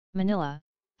Manila,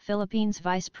 Philippines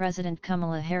Vice President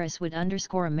Kamala Harris would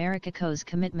underscore America's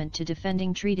commitment to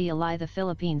defending treaty ally the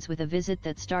Philippines with a visit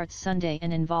that starts Sunday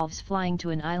and involves flying to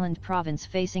an island province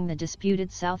facing the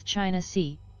disputed South China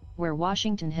Sea, where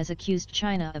Washington has accused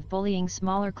China of bullying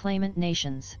smaller claimant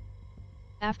nations.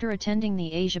 After attending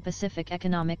the Asia-Pacific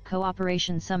Economic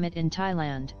Cooperation Summit in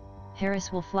Thailand,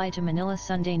 Harris will fly to Manila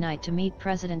Sunday night to meet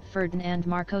President Ferdinand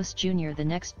Marcos Jr. the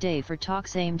next day for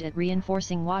talks aimed at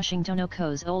reinforcing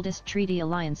Washington's oldest treaty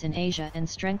alliance in Asia and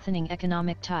strengthening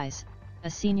economic ties, a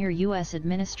senior U.S.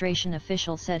 administration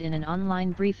official said in an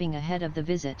online briefing ahead of the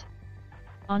visit.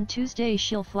 On Tuesday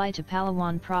she'll fly to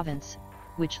Palawan province,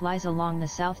 which lies along the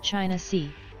South China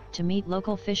Sea, to meet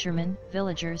local fishermen,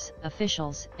 villagers,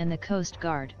 officials, and the Coast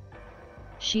Guard.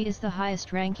 She is the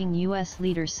highest-ranking U.S.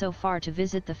 leader so far to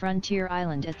visit the frontier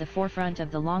island at the forefront of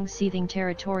the long-seething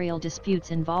territorial disputes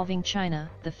involving China,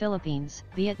 the Philippines,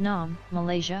 Vietnam,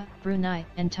 Malaysia, Brunei,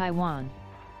 and Taiwan.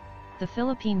 The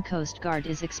Philippine Coast Guard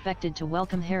is expected to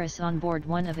welcome Harris on board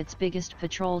one of its biggest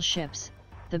patrol ships,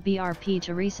 the BRP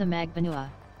Teresa Magbanua,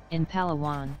 in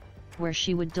Palawan, where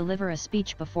she would deliver a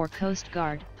speech before Coast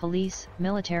Guard, police,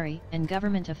 military, and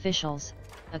government officials,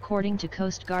 according to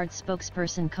Coast Guard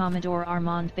spokesperson Commodore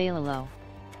Armand Bailalo.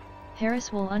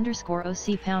 Harris will underscore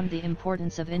the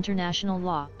importance of international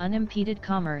law, unimpeded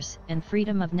commerce, and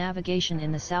freedom of navigation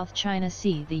in the South China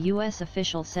Sea, the U.S.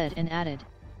 official said, and added,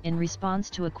 in response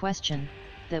to a question,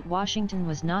 that Washington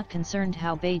was not concerned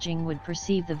how Beijing would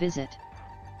perceive the visit.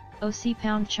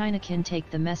 China can take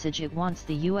the message it wants,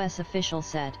 the U.S. official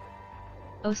said.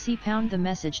 The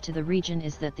message to the region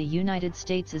is that the United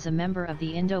States is a member of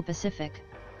the Indo-Pacific.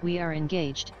 We are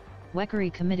engaged,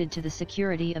 committed to the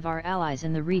security of our allies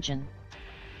in the region.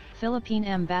 Philippine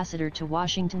Ambassador to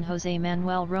Washington Jose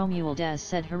Manuel Romualdez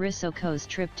said Harris's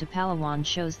trip to Palawan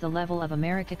shows the level of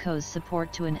America's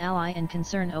support to an ally and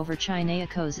concern over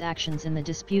China's actions in the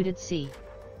disputed sea.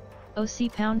 That's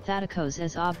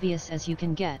as obvious as you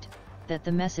can get, that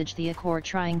the message the Acor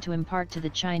trying to impart to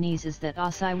the Chinese is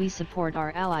that we support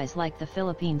our allies like the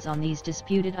Philippines on these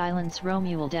disputed islands,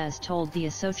 Romualdez told the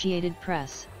Associated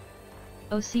Press.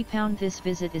 This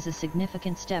visit is a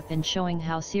significant step in showing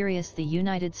how serious the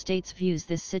United States views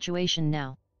this situation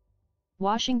now.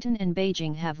 Washington and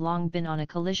Beijing have long been on a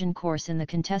collision course in the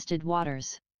contested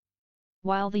waters.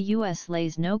 While the U.S.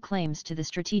 lays no claims to the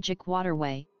strategic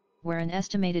waterway, where an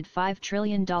estimated $5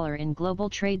 trillion in global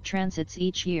trade transits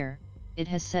each year, it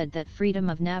has said that freedom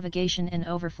of navigation and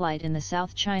overflight in the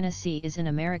South China Sea is in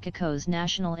America's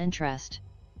national interest.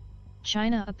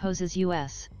 China opposes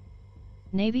U.S.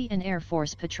 Navy and Air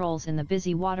Force patrols in the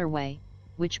busy waterway,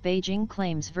 which Beijing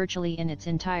claims virtually in its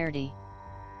entirety.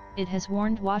 It has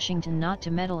warned Washington not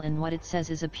to meddle in what it says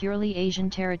is a purely Asian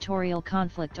territorial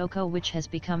conflict, which has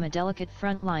become a delicate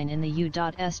front line in the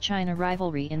U.S.-China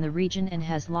rivalry in the region and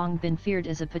has long been feared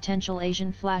as a potential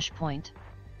Asian flashpoint.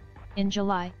 In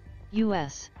July,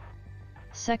 U.S.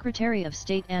 Secretary of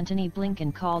State Antony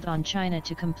Blinken called on China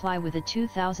to comply with a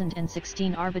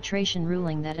 2016 arbitration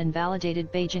ruling that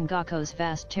invalidated Beijing's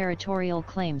vast territorial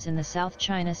claims in the South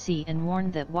China Sea and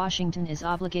warned that Washington is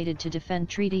obligated to defend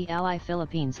treaty ally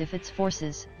Philippines if its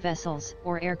forces, vessels,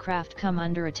 or aircraft come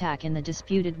under attack in the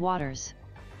disputed waters.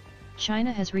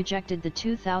 China has rejected the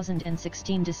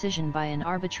 2016 decision by an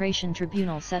arbitration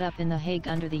tribunal set up in The Hague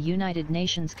under the United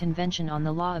Nations Convention on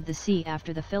the Law of the Sea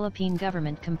after the Philippine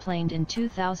government complained in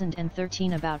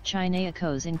 2013 about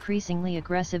China's increasingly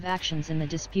aggressive actions in the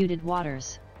disputed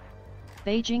waters.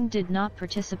 Beijing did not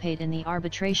participate in the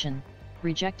arbitration,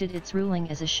 rejected its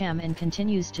ruling as a sham and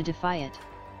continues to defy it.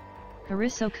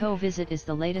 Harris's visit is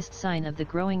the latest sign of the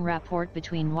growing rapport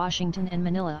between Washington and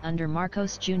Manila under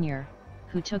Marcos Jr.,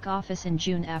 who took office in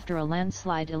June after a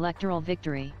landslide electoral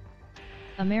victory.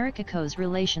 America's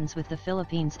relations with the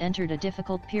Philippines entered a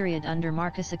difficult period under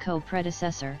Marcos's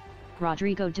predecessor,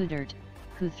 Rodrigo Duterte,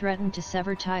 who threatened to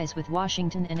sever ties with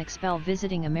Washington and expel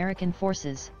visiting American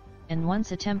forces, and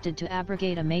once attempted to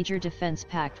abrogate a major defense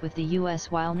pact with the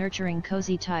U.S. while nurturing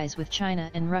cozy ties with China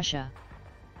and Russia.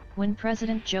 When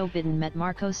President Joe Biden met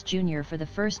Marcos Jr. for the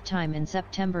first time in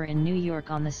September in New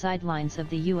York on the sidelines of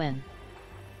the UN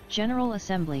General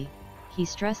Assembly, he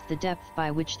stressed the depth by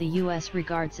which the U.S.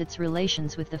 regards its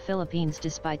relations with the Philippines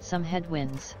despite some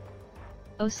headwinds.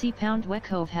 We've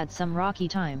had some rocky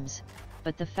times,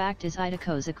 but the fact is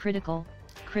it's a critical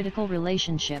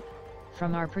relationship,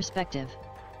 from our perspective.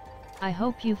 I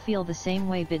hope you feel the same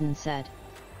way, Biden said.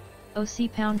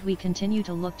 We continue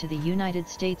to look to the United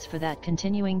States for that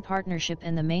continuing partnership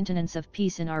and the maintenance of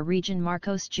peace in our region,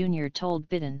 Marcos Jr. told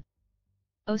Biden.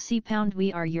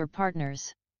 We are your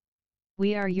partners.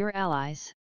 We are your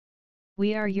allies.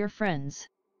 We are your friends.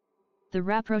 The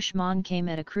rapprochement came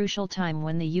at a crucial time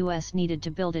when the U.S. needed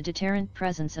to build a deterrent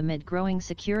presence amid growing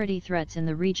security threats in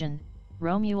the region,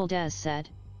 Romualdez said.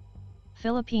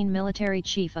 Philippine Military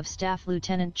Chief of Staff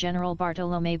Lieutenant General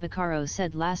Bartolome Bacaro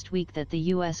said last week that the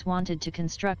U.S. wanted to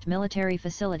construct military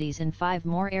facilities in 5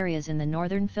 more areas in the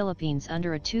northern Philippines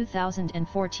under a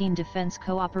 2014 Defense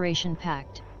Cooperation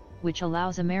Pact, which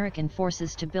allows American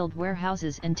forces to build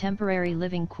warehouses and temporary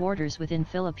living quarters within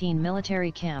Philippine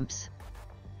military camps.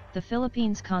 The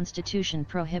Philippines Constitution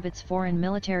prohibits foreign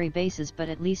military bases, but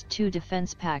at least 2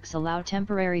 defense pacts allow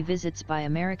temporary visits by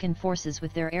American forces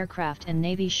with their aircraft and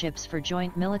Navy ships for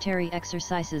joint military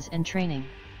exercises and training.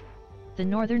 The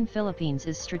northern Philippines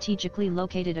is strategically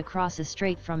located across a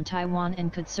strait from Taiwan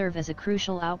and could serve as a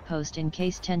crucial outpost in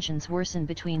case tensions worsen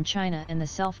between China and the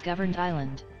self-governed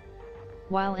island.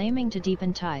 While aiming to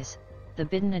deepen ties, the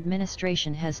Biden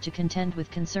administration has to contend with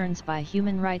concerns by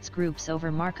human rights groups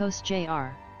over Marcos Jr.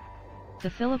 The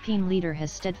Philippine leader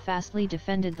has steadfastly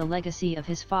defended the legacy of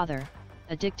his father,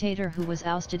 a dictator who was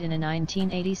ousted in a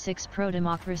 1986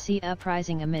 pro-democracy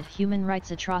uprising amid human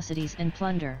rights atrocities and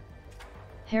plunder.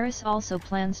 Harris also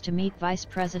plans to meet Vice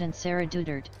President Sara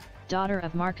Duterte, daughter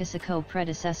of Marcos'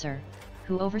 co-predecessor,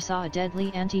 who oversaw a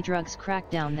deadly anti-drugs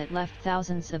crackdown that left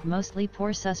thousands of mostly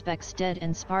poor suspects dead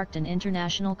and sparked an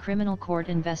international criminal court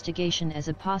investigation as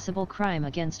a possible crime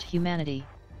against humanity.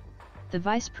 The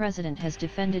vice president has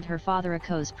defended her father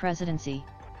Oko's presidency.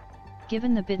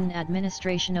 Given the Biden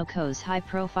administration Oko's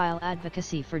high-profile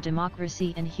advocacy for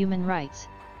democracy and human rights,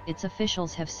 its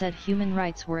officials have said human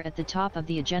rights were at the top of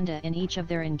the agenda in each of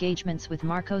their engagements with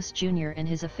Marcos Jr. and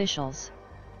his officials.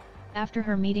 After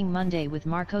her meeting Monday with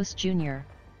Marcos Jr.,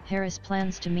 Harris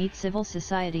plans to meet civil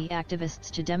society activists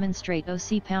to demonstrate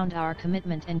our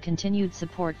commitment and continued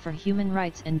support for human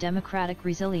rights and democratic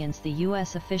resilience, the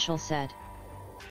U.S. official said.